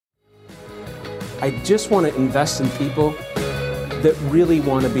I just want to invest in people that really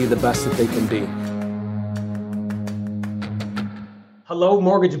want to be the best that they can be. Hello,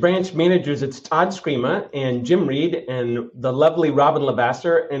 Mortgage Branch Managers. It's Todd Screema and Jim Reed and the lovely Robin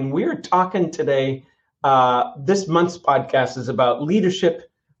Lavasser. And we're talking today, this month's podcast is about leadership,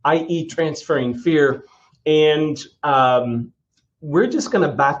 i.e. transferring fear. And we're just going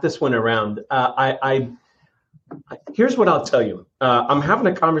to bat this one around. Here's what I'll tell you. I'm having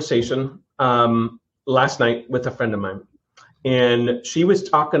a conversation last night with a friend of mine, and she was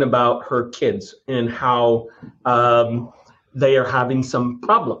talking about her kids and how they are having some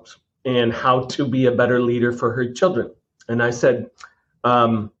problems and how to be a better leader for her children. And I said,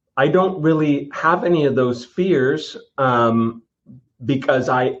 I don't really have any of those fears because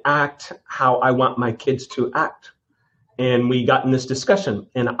I act how I want my kids to act. And we got in this discussion,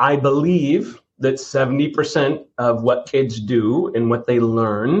 and I believe that 70% of what kids do and what they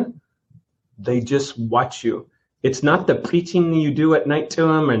learn, they just watch you. It's not the preaching you do at night to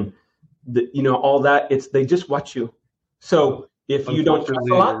them and all that. They just watch you. So if you don't cuss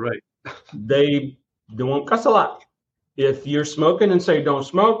a lot, right. They won't cuss a lot. If you're smoking and say don't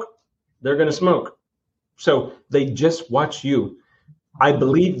smoke, they're going to smoke. So they just watch you. I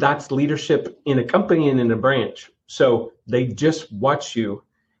believe that's leadership in a company and in a branch. So they just watch you.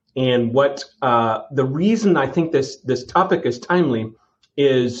 And what the reason I think this topic is timely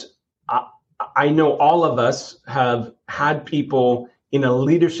is I know all of us have had people in a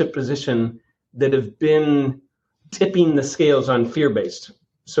leadership position that have been tipping the scales on fear-based.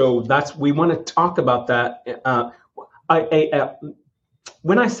 So we want to talk about that.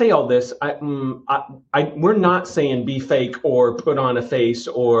 When I say all this, we're not saying be fake or put on a face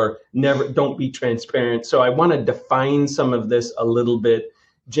or don't be transparent. So I want to define some of this a little bit.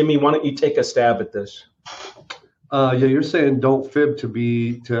 Jimmy, why don't you take a stab at this? You're saying don't fib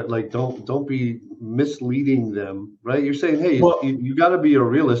don't be misleading them, right? You're saying, hey, you got to be a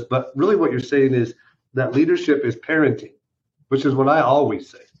realist, but really what you're saying is that leadership is parenting, which is what I always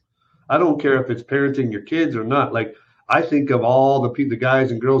say. I don't care if it's parenting your kids or not. Like, I think of all the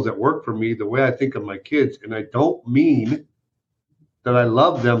guys and girls that work for me the way I think of my kids, and I don't mean that I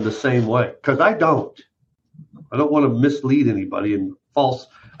love them the same way, because I don't. I don't want to mislead anybody and false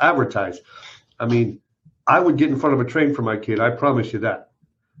advertise. I mean, I would get in front of a train for my kid. I promise you that.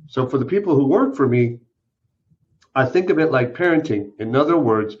 So for the people who work for me, I think of it like parenting. In other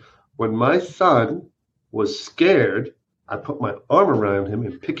words, when my son was scared, I put my arm around him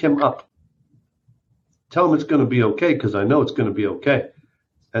and pick him up. Tell him it's going to be okay, because I know it's going to be okay.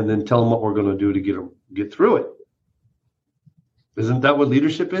 And then tell him what we're going to do to get through it. Isn't that what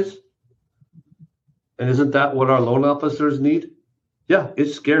leadership is? And isn't that what our loan officers need? Yeah,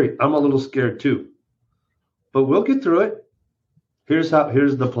 it's scary. I'm a little scared too. But we'll get through it. Here's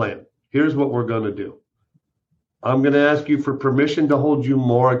the plan. Here's what we're going to do. I'm going to ask you for permission to hold you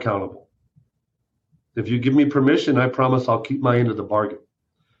more accountable. If you give me permission, I promise I'll keep my end of the bargain.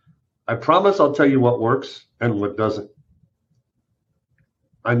 I promise I'll tell you what works and what doesn't.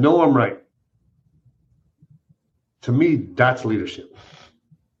 I know I'm right. To me, that's leadership.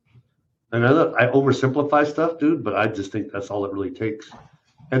 And I oversimplify stuff, dude, but I just think that's all it really takes.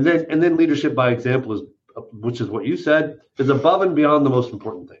 And then leadership by example which is what you said, is above and beyond the most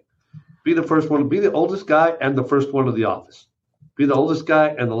important thing. Be the first one, be the oldest guy and the first one to the office. Be the oldest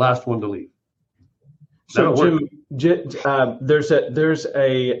guy and the last one to leave. So Jim,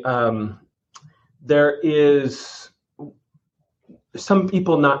 there is some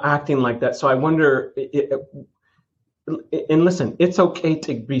people not acting like that. So I wonder, and listen, it's okay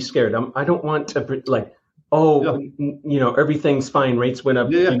to be scared. I don't want to everything's fine. Rates went up,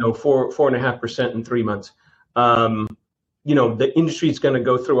 4.5% in 3 months. The industry is going to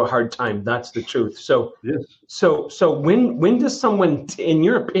go through a hard time. That's the truth. So, yes. So when does someone, in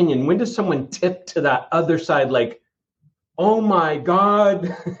your opinion, when does someone tip to that other side? Like, oh my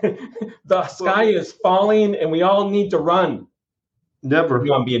God, the sky is falling and we all need to run. Never.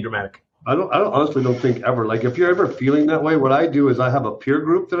 I'm being dramatic. I honestly don't think ever. Like, if you're ever feeling that way, what I do is I have a peer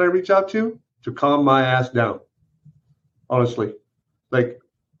group that I reach out to calm my ass down. Honestly, like,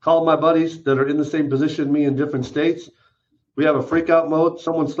 call my buddies that are in the same position me in different states. We have a freak out mode.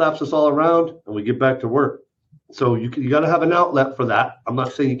 Someone slaps us all around and we get back to work. So you got to have an outlet for that. I'm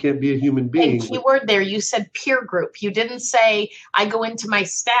not saying you can't be a human being. And keyword there, you said peer group. You didn't say I go into my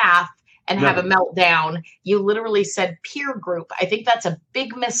staff and have a meltdown. You literally said peer group. I think that's a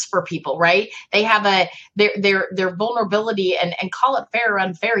big miss for people, right? They have their vulnerability and call it fair or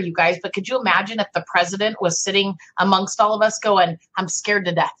unfair, you guys. But could you imagine if the president was sitting amongst all of us going, I'm scared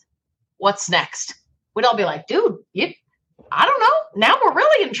to death. What's next? We'd all be like, dude, I don't know. Now we're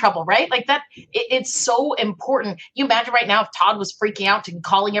really in trouble, right? Like that, it's so important. You imagine right now if Todd was freaking out and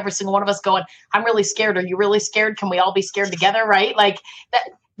calling every single one of us going, I'm really scared. Are you really scared? Can we all be scared together, right? Like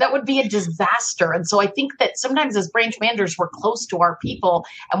that would be a disaster. And so I think that sometimes as branch managers, we're close to our people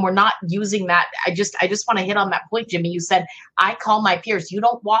and we're not using that. I just want to hit on that point, Jimmy. You said, I call my peers. You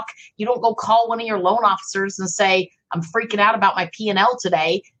don't go call one of your loan officers and say, I'm freaking out about my P&L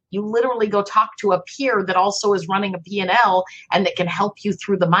today. You literally go talk to a peer that also is running a P&L and that can help you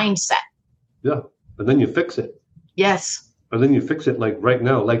through the mindset. Yeah. And then you fix it. Yes. And then you fix it like right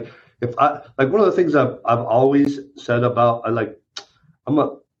now. Like one of the things I've always said about,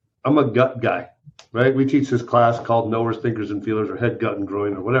 I'm a gut guy, right? We teach this class called Knowers, Thinkers, and Feelers, or Head, Gut, and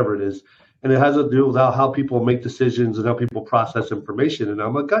Groin, or whatever it is. And it has to do with how people make decisions and how people process information. And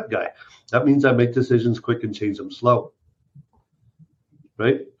I'm a gut guy. That means I make decisions quick and change them slow.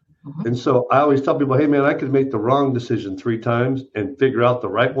 Right? Mm-hmm. And so I always tell people, hey, man, I could make the wrong decision 3 times and figure out the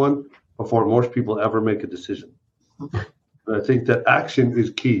right one before most people ever make a decision. Mm-hmm. And I think that action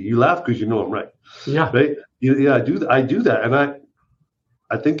is key. You laugh because you know I'm right. Yeah. Right? Yeah, I do that. And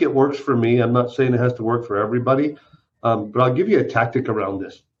I think it works for me. I'm not saying it has to work for everybody, but I'll give you a tactic around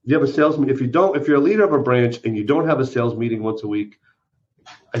this. You have a sales meeting. If you're a leader of a branch and you don't have a sales meeting once a week,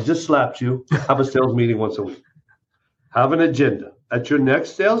 I just slapped you. Have a sales meeting once a week. Have an agenda. At your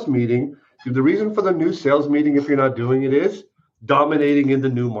next sales meeting, the reason for the new sales meeting, if you're not doing it, is dominating in the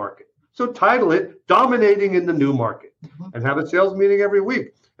new market. So title it Dominating in the New Market, and have a sales meeting every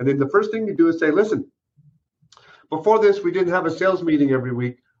week. And then the first thing you do is say, listen, before this, we didn't have a sales meeting every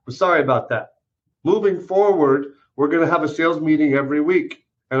week. We're sorry about that. Moving forward, we're going to have a sales meeting every week,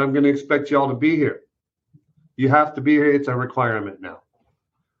 and I'm going to expect you all to be here. You have to be here. It's a requirement now.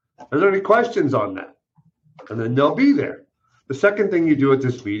 Are there any questions on that? And then they'll be there. The second thing you do at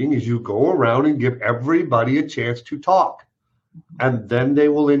this meeting is you go around and give everybody a chance to talk, and then they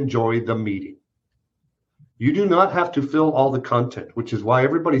will enjoy the meeting. You do not have to fill all the content, which is why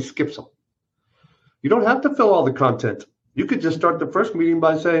everybody skips them. You don't have to fill all the content. You could just start the first meeting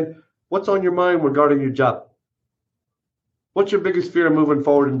by saying, what's on your mind regarding your job? What's your biggest fear moving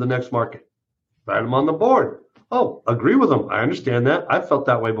forward in the next market? Write them on the board. Oh, agree with them. I understand that. I felt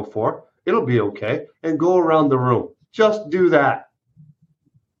that way before. It'll be okay. And go around the room. Just do that.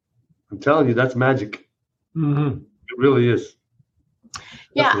 I'm telling you, that's magic. Mm-hmm. It really is.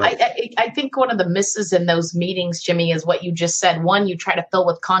 Yeah, I think one of the misses in those meetings, Jimmy, is what you just said. 1, you try to fill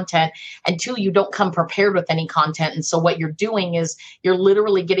with content, and 2, you don't come prepared with any content. And so what you're doing is you're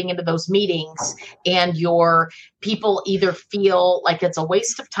literally getting into those meetings, and your people either feel like it's a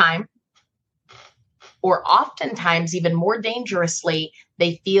waste of time, or oftentimes, even more dangerously,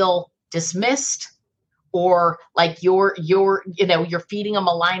 they feel dismissed, or like you're feeding them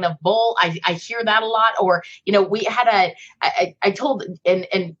a line of bull. I hear that a lot. Or, we had I told, and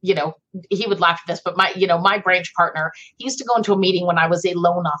he would laugh at this, but my branch partner, he used to go into a meeting when I was a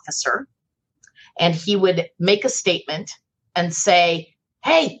loan officer, and he would make a statement and say,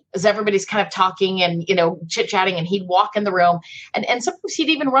 hey, as everybody's kind of talking and, chit-chatting, and he'd walk in the room, and sometimes he'd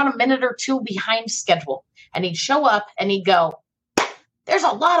even run a minute or 2 behind schedule, and he'd show up and he'd go, there's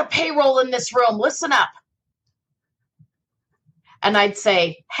a lot of payroll in this room. Listen up. And I'd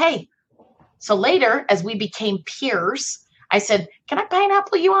say, hey, so later, as we became peers, I said, can I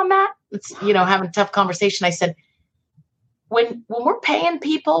pineapple you on that? It's, having a tough conversation. I said, when we're paying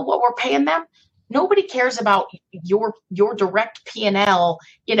people what we're paying them, nobody cares about your direct P&L,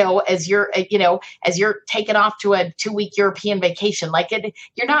 as you're taking off to a 2-week European vacation. Like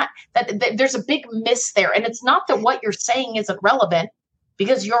you're not, there's a big miss there. And it's not that what you're saying isn't relevant,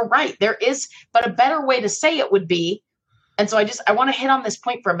 because you're right. There is, but a better way to say it would be, and so I want to hit on this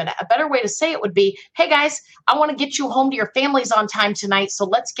point for a minute. A better way to say it would be, hey guys, I want to get you home to your families on time tonight, so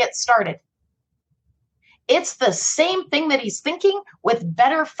let's get started. It's the same thing that he's thinking, with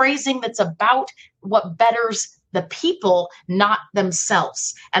better phrasing that's about what betters the people, not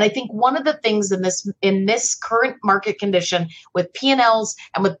themselves. And I think one of the things in this current market condition with P&Ls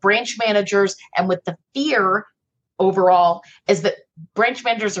and with branch managers and with the fear overall is that branch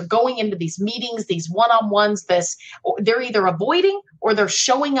managers are going into these meetings, these one-on-ones, they're either avoiding or they're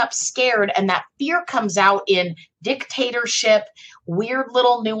showing up scared. And that fear comes out in dictatorship, weird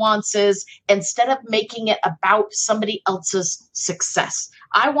little nuances, instead of making it about somebody else's success.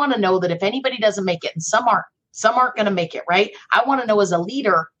 I want to know that if anybody doesn't make it, and some aren't going to make it, right? I want to know as a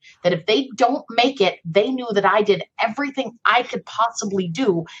leader that if they don't make it, they knew that I did everything I could possibly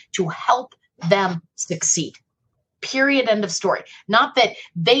do to help them succeed. Period. End of story. Not that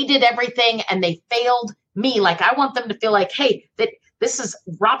they did everything and they failed me. Like, I want them to feel like, hey, that This is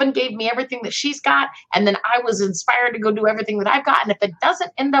Robin gave me everything that she's got. And then I was inspired to go do everything that I've got. And if it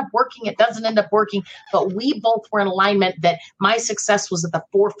doesn't end up working, it doesn't end up working. But we both were in alignment that my success was at the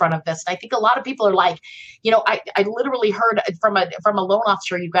forefront of this. And I think a lot of people are like, I literally heard from a loan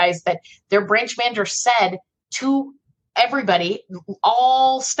officer, you guys, that their branch manager said to everybody,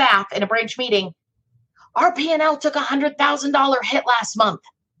 all staff in a branch meeting, our P&L took $100,000 hit last month.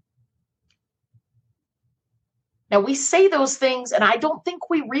 Now, we say those things, and I don't think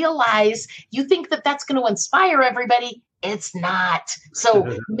we realize, you think that that's going to inspire everybody. It's not.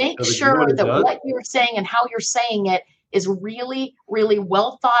 So make sure that what you're saying and how you're saying it is really, really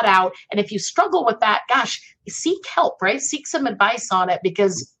well thought out. And if you struggle with that, gosh, seek help, right? Seek some advice on it,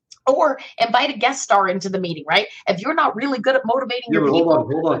 or invite a guest star into the meeting, right? If you're not really good at motivating your people.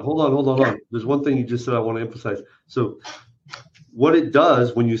 Hold on. There's one thing you just said I want to emphasize. So what it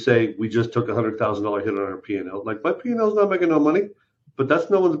does when you say we just took $100,000 hit on our P&L, like my P&L is not making no money, but that's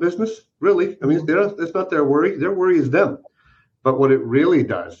no one's business, really. I mean, it's not their worry. Their worry is them. But what it really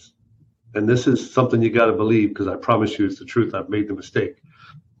does, and this is something you got to believe, because I promise you it's the truth. I've made the mistake.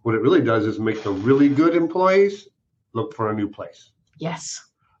 What it really does is make the really good employees look for a new place. Yes.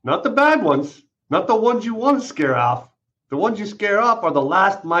 Not the bad ones, not the ones you want to scare off. The ones you scare off are the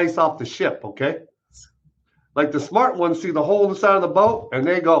last mice off the ship, okay? Like the smart ones see the hole in the side of the boat and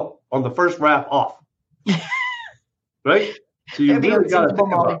they go on the first raft off. Right? So you really got to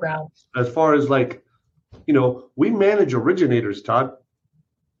think about as far as like, we manage originators, Todd.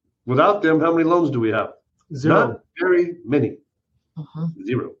 Without them, how many loans do we have? Zero. Not very many.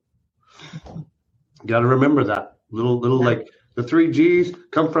 Zero. Got to remember that. Little like the 3 G's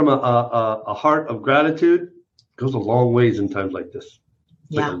come from a heart of gratitude. Goes a long ways in times like this.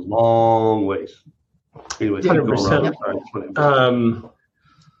 Like a long ways. Anyway, 100%.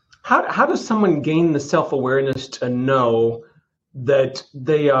 How does someone gain the self-awareness to know that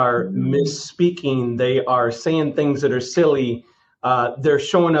they are misspeaking, they are saying things that are silly, they're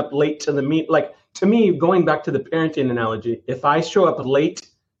showing up late to the meet? Like, to me, going back to the parenting analogy, if I show up late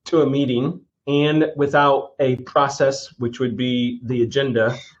to a meeting and without a process, which would be the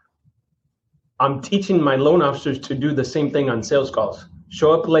agenda, I'm teaching my loan officers to do the same thing on sales calls.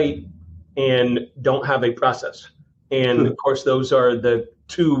 Show up late and don't have a process. And of course, those are the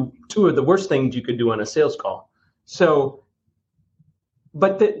two of the worst things you could do on a sales call. So,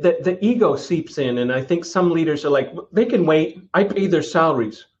 but the ego seeps in, and I think some leaders are like, they can wait. I pay their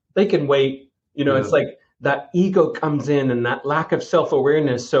salaries. They can wait. It's like that ego comes in and that lack of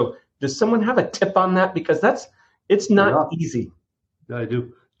self-awareness. So does someone have a tip on that? Because it's not easy. Yeah, I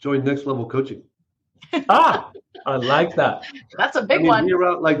do. Join Next Level Coaching. I like that. That's a big one.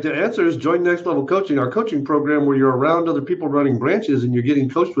 Like the answer is join Next Level Coaching, our coaching program where you're around other people running branches and you're getting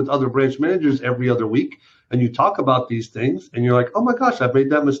coached with other branch managers every other week. And you talk about these things and you're like, oh my gosh, I've made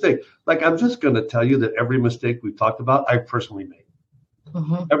that mistake. Like, I'm just going to tell you that every mistake we've talked about, I personally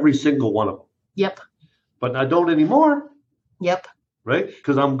made. Every single one of them. Yep. But I don't anymore. Yep. Right?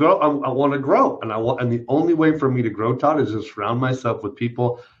 Because I want to grow. And the only way for me to grow, Todd, is to surround myself with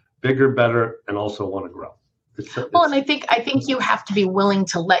people bigger, better, and also want to grow. And I think you have to be willing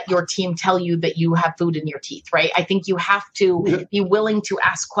to let your team tell you that you have food in your teeth, right? I think you have to be willing to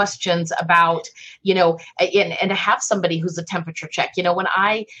ask questions about, and have somebody who's a temperature check. When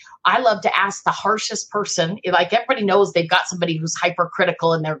I love to ask the harshest person, like everybody knows they've got somebody who's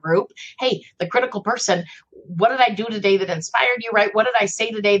hypercritical in their group. Hey, the critical person, what did I do today that inspired you, right? What did I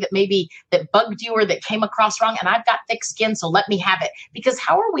say today that bugged you or that came across wrong? And I've got thick skin, so let me have it. Because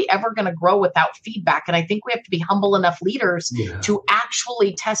how are we ever going to grow without feedback? And I think we have to be humble enough leaders to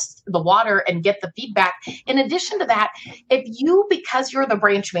actually test the water and get the feedback. In addition to that, if you, because you're the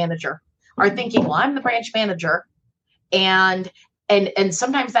branch manager, are thinking, well, I'm the branch manager, and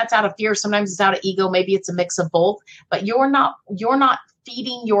sometimes that's out of fear, sometimes it's out of ego, maybe it's a mix of both, but you're not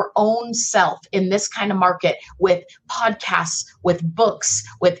feeding your own self in this kind of market with podcasts, with books,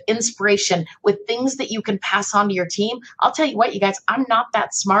 with inspiration, with things that you can pass on to your team. I'll tell you what, you guys, I'm not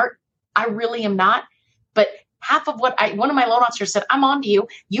that smart. I really am not. But half of what one of my loan officers said, I'm on to you.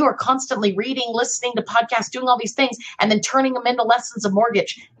 You are constantly reading, listening to podcasts, doing all these things, and then turning them into lessons of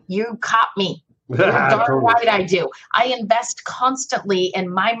mortgage. You caught me. You're darn right I do. I invest constantly in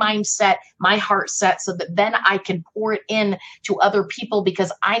my mindset, my heart set, so that then I can pour it in to other people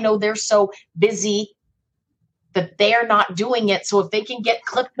because I know they're so busy that they're not doing it. So if they can get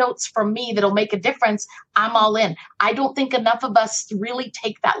clip notes from me that'll make a difference, I'm all in. I don't think enough of us really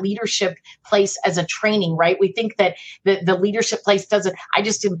take that leadership place as a training, right? We think that the leadership place doesn't, I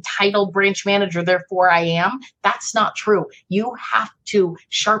just am titled branch manager, therefore I am. That's not true. You have to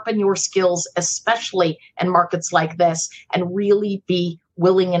sharpen your skills, especially in markets like this, and really be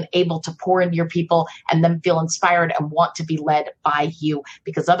willing and able to pour into your people and then feel inspired and want to be led by you,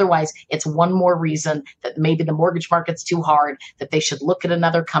 because otherwise it's one more reason that maybe the mortgage market's too hard, that they should look at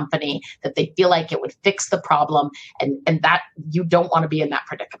another company, that they feel like it would fix the problem, and that you don't want to be in that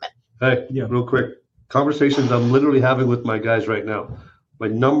predicament. Hey, yeah, real quick. Conversations I'm literally having with my guys right now. My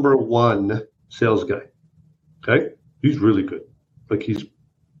number one sales guy. Okay? He's really good. Like, he's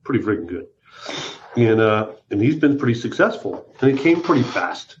pretty freaking good. And he's been pretty successful. And it came pretty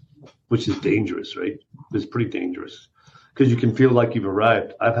fast, which is dangerous, right? It's pretty dangerous because you can feel like you've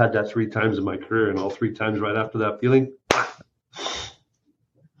arrived. I've had that 3 times in my career, and all 3 times right after that feeling.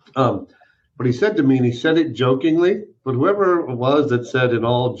 But he said to me, and he said it jokingly, but whoever it was that said in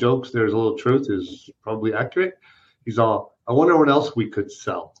all jokes there's a little truth is probably accurate. He's all, I wonder what else we could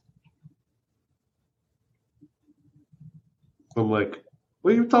sell. I'm like,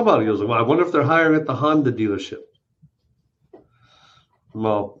 what are you talking about? He goes, well, I wonder if they're hiring at the Honda dealership.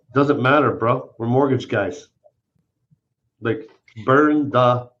 Well, doesn't matter, bro. We're mortgage guys. Like, burn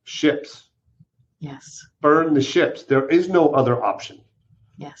the ships. Yes. Burn the ships. There is no other option.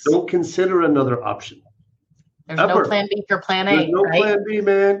 Yes. Don't consider another option. There's no plan B for plan A. There's no right? plan B,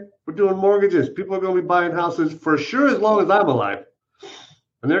 man. We're doing mortgages. People are going to be buying houses for sure as long as I'm alive.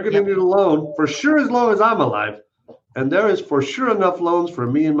 And they're going to need a loan for sure as long as I'm alive. And there is for sure enough loans for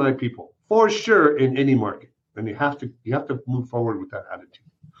me and my people, for sure, in any market. And you have to move forward with that attitude.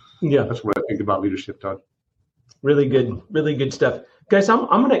 Yeah, that's what I think about leadership, Todd. Really good stuff, guys. I'm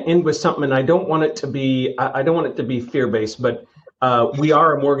going to end with something, and I don't want it to be fear-based, but we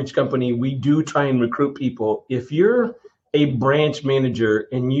are a mortgage company. We do try and recruit people. If you're a branch manager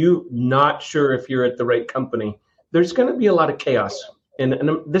and you're not sure if you're at the right company, there's going to be a lot of chaos.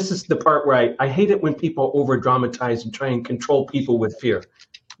 And this is the part where I hate it when people over dramatize and try and control people with fear.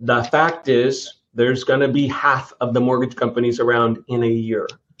 The fact is, there's going to be half of the mortgage companies around in a year.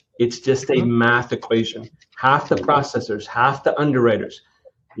 It's just a math equation. Half the processors, half the underwriters.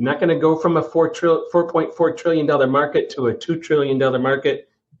 You're not going to go from a $4.4 trillion market to a $2 trillion market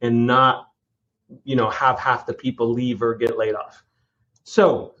and not, have half the people leave or get laid off.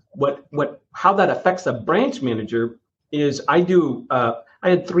 So how that affects a branch manager is I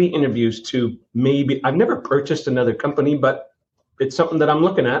had 3 interviews to I've never purchased another company, but it's something that I'm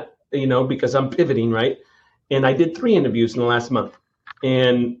looking at, because I'm pivoting, right? And I did 3 interviews in the last month,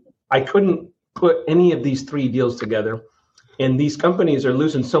 and I couldn't put any of these 3 deals together. And these companies are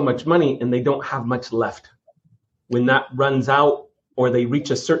losing so much money and they don't have much left. When that runs out or they reach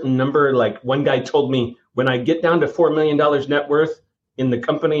a certain number, like one guy told me, when I get down to $4 million net worth in the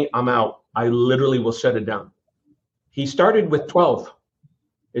company, I'm out. I literally will shut it down. He started with 12.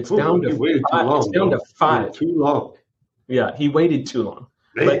 It's down to 5. It's down to 5. Too long. Yeah, he waited too long.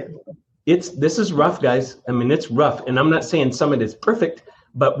 Man. But this is rough, guys. I mean, it's rough. And I'm not saying Summit is perfect,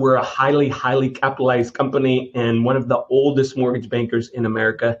 but we're a highly, highly capitalized company and one of the oldest mortgage bankers in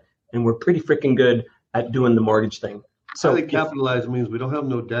America. And we're pretty freaking good at doing the mortgage thing. So highly capitalized means we don't have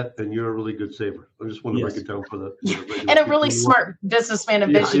no debt and you're a really good saver. I just want to break it down for the and a really smart businessman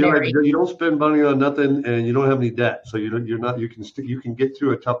and visionary. You don't spend money on nothing and you don't have any debt. So you can get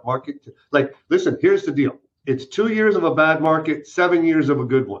through a tough market. Like, listen, here's the deal. It's 2 years of a bad market, 7 years of a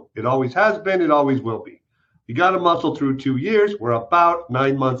good one. It always has been. It always will be. You got to muscle through 2 years. We're about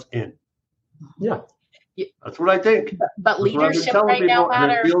 9 months in. Yeah. That's what I think. But leadership right now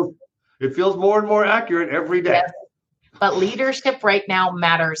matters. It feels more and more accurate every day. Yes. But leadership right now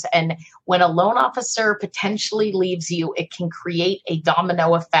matters. And when a loan officer potentially leaves you, it can create a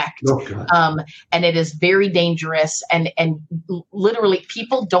domino effect. And it is very dangerous. And literally,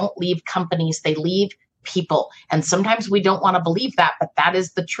 people don't leave companies. They leave people. And sometimes we don't want to believe that, but that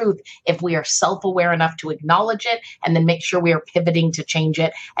is the truth. If we are self-aware enough to acknowledge it and then make sure we are pivoting to change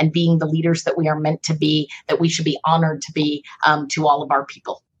it and being the leaders that we are meant to be, that we should be honored to be to all of our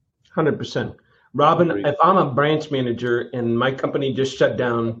people. 100%. Robin, if I'm a branch manager and my company just shut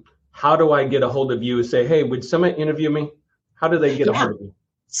down, how do I get a hold of you and say, hey, would Summit interview me? How do they get a hold of you?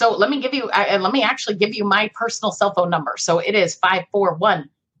 So let me actually give you my personal cell phone number. So it is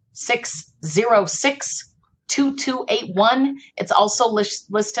 541-606-2281. It's also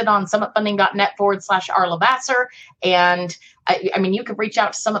listed on summitfunding.net /R Lavasser. And I mean, you could reach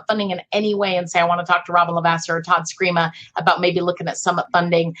out to Summit Funding in any way and say, I want to talk to Robin Lavasser or Todd Screama about maybe looking at Summit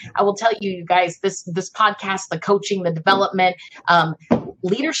Funding. I will tell you guys, this podcast, the coaching, the development,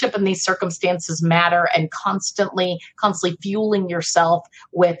 leadership in these circumstances matter, and constantly fueling yourself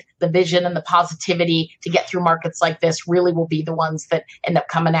with the vision and the positivity to get through markets like this really will be the ones that end up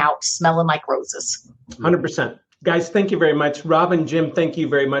coming out smelling like roses. 100%. Guys, thank you very much. Robin, Jim, thank you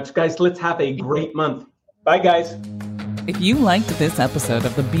very much. Guys, let's have a great month. Bye, guys. If you liked this episode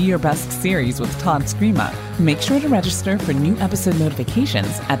of the Be Your Best series with Todd Screama, make sure to register for new episode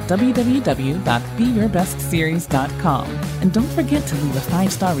notifications at www.beyourbestseries.com. And don't forget to leave a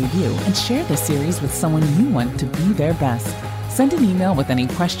 5-star review and share this series with someone you want to be their best. Send an email with any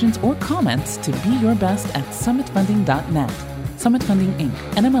questions or comments to beyourbest@summitfunding.net. Summit Funding, Inc.,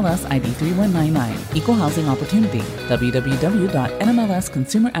 NMLS ID 3199, Equal Housing Opportunity,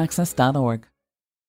 www.nmlsconsumeraccess.org.